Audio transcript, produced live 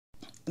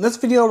In this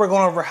video, we're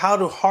going over how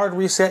to hard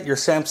reset your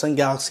Samsung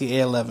Galaxy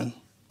A11.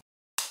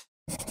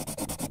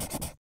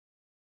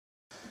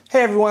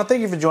 Hey everyone, thank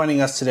you for joining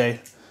us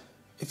today.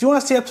 If you want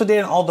to stay up to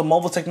date on all the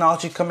mobile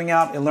technology coming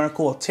out and learn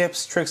cool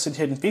tips, tricks, and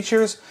hidden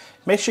features,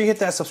 make sure you hit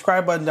that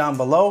subscribe button down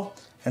below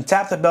and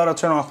tap the bell to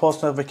turn on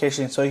post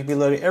notifications so you can be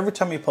alerted every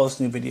time we post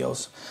new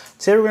videos.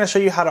 Today we're going to show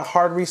you how to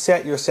hard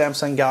reset your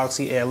Samsung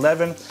Galaxy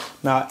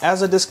A11. Now,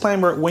 as a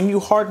disclaimer, when you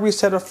hard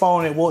reset a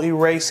phone, it will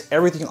erase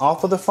everything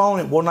off of the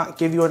phone. It will not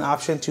give you an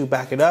option to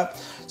back it up.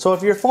 So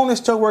if your phone is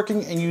still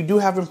working and you do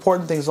have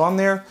important things on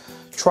there,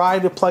 try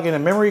to plug in a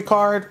memory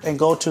card and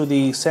go to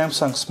the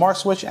Samsung Smart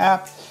Switch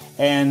app,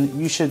 and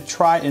you should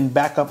try and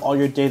back up all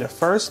your data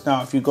first.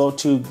 Now, if you go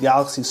to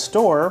Galaxy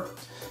Store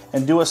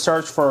and do a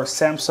search for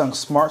Samsung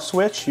Smart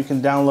Switch, you can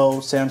download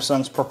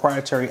Samsung's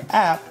proprietary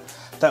app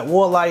that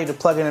will allow you to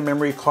plug in a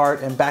memory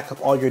card and back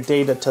up all your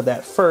data to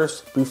that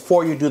first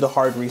before you do the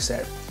hard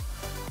reset.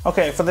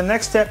 Okay, for the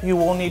next step, you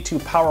will need to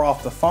power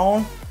off the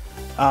phone.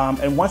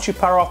 And once you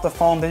power off the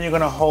phone, then you're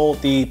gonna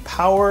hold the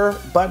power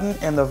button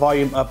and the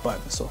volume up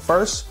button. So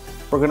first,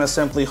 we're gonna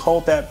simply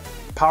hold that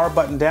power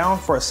button down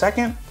for a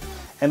second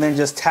and then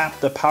just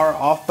tap the power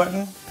off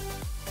button.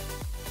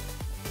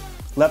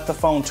 Let the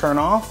phone turn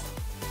off.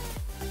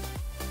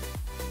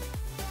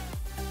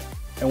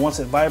 And once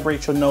it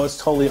vibrates, you'll know it's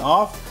totally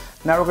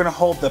off. Now we're gonna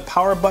hold the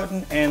power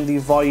button and the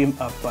volume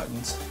up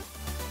buttons.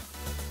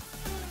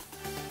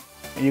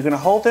 And you're gonna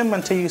hold them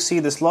until you see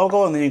this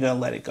logo, and then you're gonna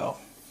let it go.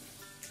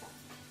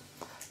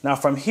 Now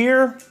from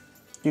here,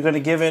 you're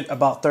gonna give it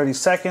about 30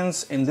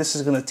 seconds, and this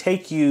is gonna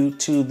take you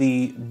to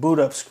the boot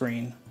up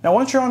screen. Now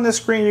once you're on this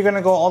screen, you're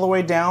gonna go all the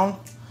way down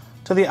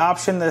to the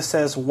option that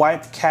says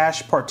Wipe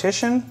Cache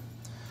Partition.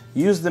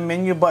 Use the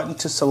menu button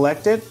to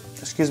select it.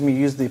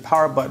 Use the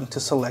power button to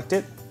select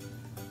it.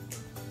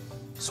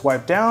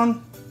 Swipe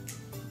down,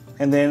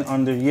 and then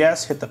under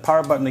yes, hit the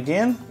power button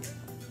again.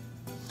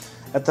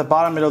 At the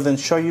bottom, it'll then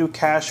show you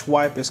cache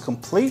wipe is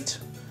complete.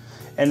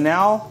 And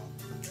now,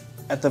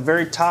 at the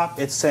very top,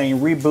 it's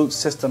saying reboot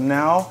system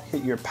now.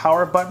 Hit your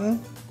power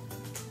button,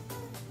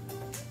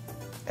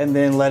 and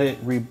then let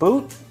it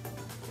reboot.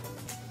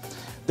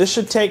 This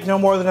should take no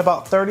more than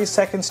about 30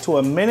 seconds to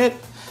a minute.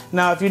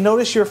 Now, if you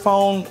notice your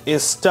phone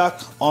is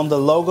stuck on the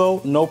logo,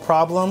 no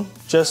problem.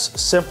 Just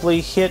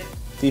simply hit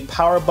the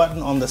power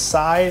button on the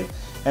side,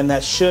 and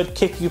that should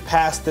kick you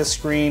past this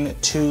screen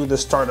to the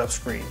startup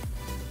screen.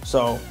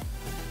 So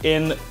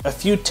in a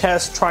few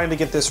tests trying to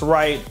get this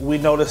right, we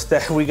noticed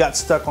that we got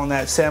stuck on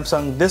that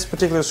Samsung, this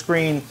particular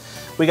screen,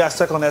 we got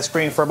stuck on that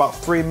screen for about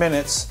 3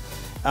 minutes.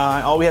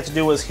 All we had to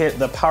do was hit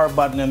the power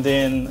button, and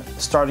then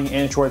starting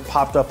Android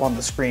popped up on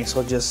the screen.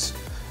 So just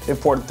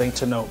important thing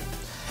to note.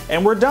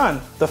 And we're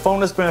done. The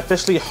phone has been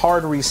officially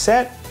hard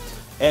reset,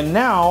 and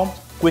now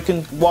we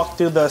can walk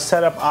through the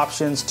setup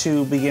options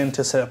to begin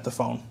to set up the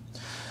phone.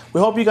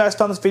 We hope you guys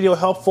found this video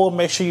helpful.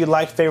 Make sure you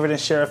like, favorite, and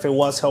share if it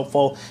was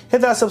helpful.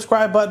 Hit that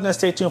subscribe button and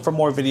stay tuned for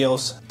more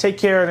videos. Take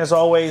care, and as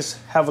always,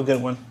 have a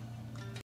good one.